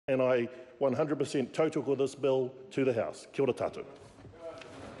and I 100% tautoko this bill to the House. Kia ora tātou.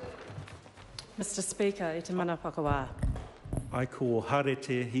 Mr Speaker, e te mana whakawā. I call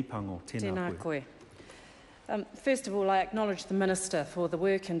Harete Hipango. Tēnā koe. First of all, I acknowledge the Minister for the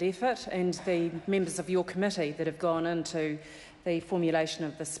work and effort and the members of your committee that have gone into the formulation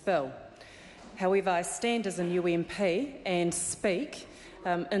of this bill. However, I stand as a new MP and speak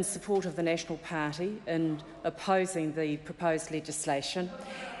in support of the National Party in opposing the proposed legislation,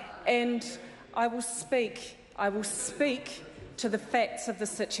 and I will speak to the facts of the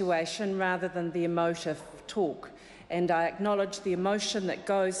situation rather than the emotive talk. And I acknowledge the emotion that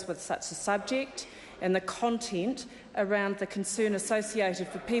goes with such a subject and the content around the concern associated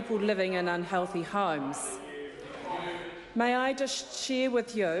for people living in unhealthy homes. May I just share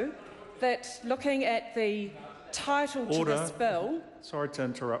with you that looking at the title to this bill... Sorry to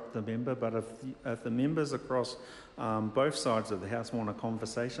interrupt the member, but if the members across both sides of the House want a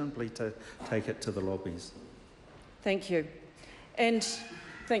conversation, please take it to the lobbies. Thank you. And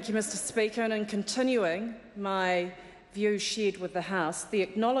thank you, Mr Speaker. And in continuing my view shared with the House, the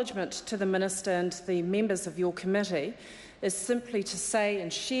acknowledgement to the Minister and the members of your committee is simply to say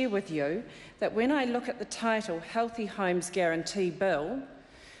and share with you that when I look at the title, Healthy Homes Guarantee Bill,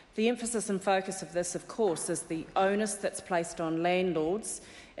 the emphasis and focus of this, of course, is the onus that's placed on landlords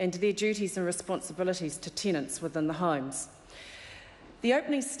and their duties and responsibilities to tenants within the homes. The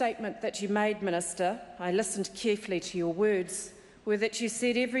opening statement that you made, Minister, I listened carefully to your words, were that you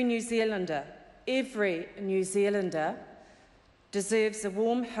said every New Zealander deserves a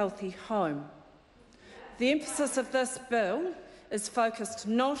warm, healthy home. The emphasis of this bill is focused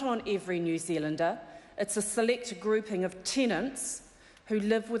not on every New Zealander, it's a select grouping of tenants who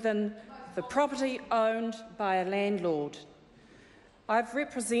live within the property owned by a landlord. I've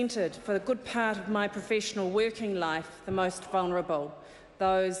represented for a good part of my professional working life the most vulnerable,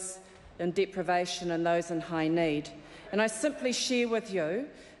 those in deprivation and those in high need. And I simply share with you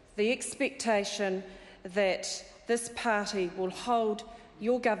the expectation that this party will hold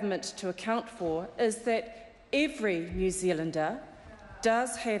your government to account for is that every New Zealander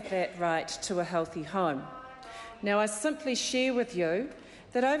does have that right to a healthy home. Now, I simply share with you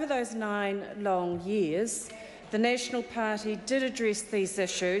that over those 9 long years, the National Party did address these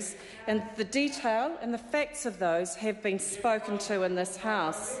issues, and the detail and the facts of those have been spoken to in this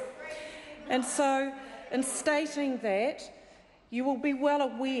House. And so, in stating that, you will be well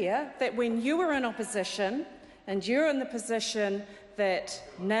aware that when you were in opposition, and you're in the position that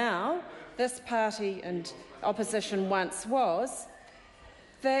now this party and opposition once was,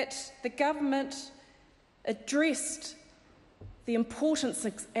 that the government addressed the importance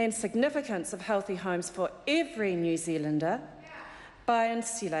and significance of healthy homes for every New Zealander by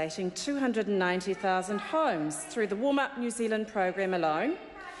insulating 290,000 homes through the Warm Up New Zealand program alone,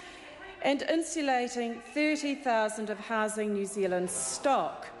 and insulating 30,000 of Housing New Zealand's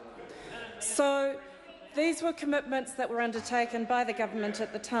stock. So these were commitments that were undertaken by the government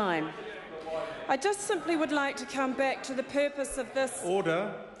at the time. I just simply would like to come back to the purpose of this...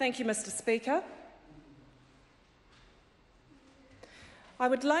 Order. Thank you, Mr Speaker. I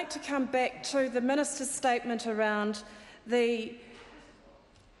would like to come back to the Minister's statement around the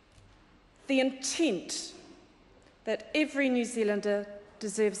intent that every New Zealander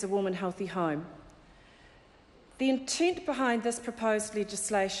deserves a warm and healthy home. The intent behind this proposed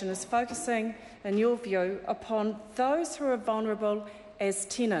legislation is focusing, in your view, upon those who are vulnerable as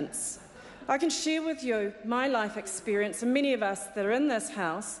tenants. I can share with you my life experience, and many of us that are in this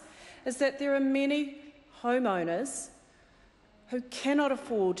House, is that there are many homeowners who cannot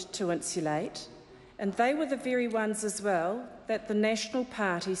afford to insulate, and they were the very ones as well that the National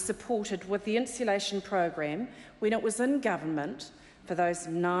Party supported with the insulation program when it was in government for those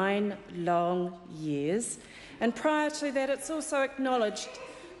 9 long years. And prior to that, it's also acknowledged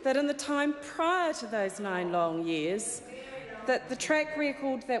that in the time prior to those 9 long years, that the track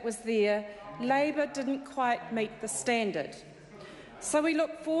record that was there, Labor didn't quite meet the standard. So we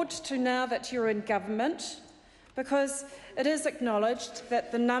look forward to now that you're in government, because it is acknowledged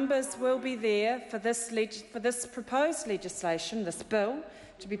that the numbers will be there for this proposed legislation, this bill,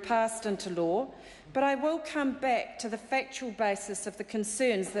 to be passed into law. But I will come back to the factual basis of the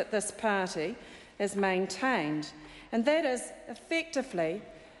concerns that this party has maintained, and that is, effectively,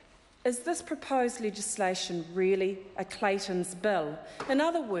 is this proposed legislation really a Clayton's bill? In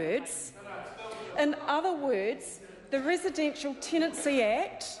other words, the Residential Tenancy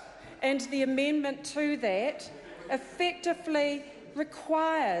Act and the amendment to that effectively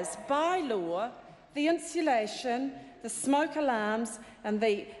requires, by law, the insulation, the smoke alarms and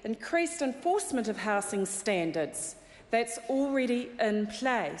the increased enforcement of housing standards. That's already in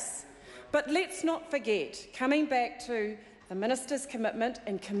place. But let's not forget, coming back to the Minister's commitment,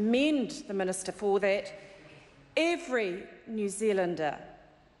 and commend the Minister for that, every New Zealander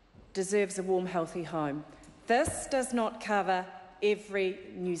deserves a warm, healthy home. This does not cover every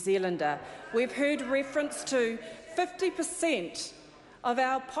New Zealander. We've heard reference to 50% of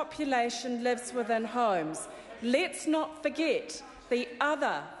our population lives within homes. Let's not forget the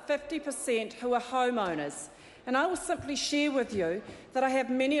other 50% who are homeowners. And I will simply share with you that I have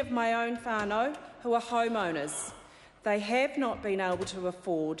many of my own whānau who are homeowners. They have not been able to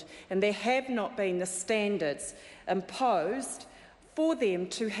afford, and there have not been the standards imposed for them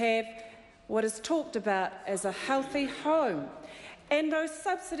to have what is talked about as a healthy home. And those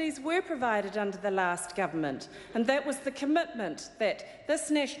subsidies were provided under the last government, and that was the commitment that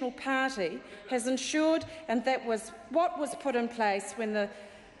this National Party has ensured, and that was what was put in place when the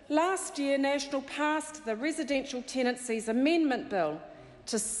last year National passed the Residential Tenancies Amendment Bill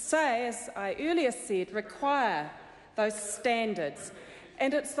to say, as I earlier said, require those standards.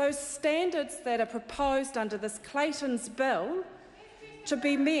 And it's those standards that are proposed under this Clayton's bill to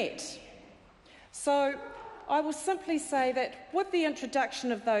be met. So I will simply say that with the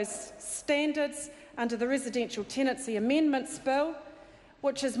introduction of those standards under the Residential Tenancy Amendments Bill,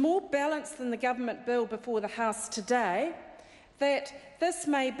 which is more balanced than the government bill before the House today, that this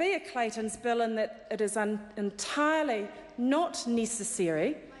may be a Clayton's bill and that it is entirely not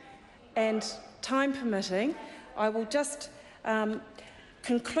necessary, and time permitting, I will just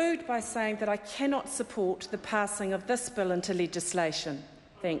conclude by saying that I cannot support the passing of this bill into legislation.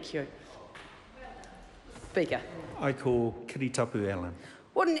 Thank you. Speaker. I call Kiritapu Allen.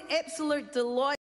 What an absolute delight.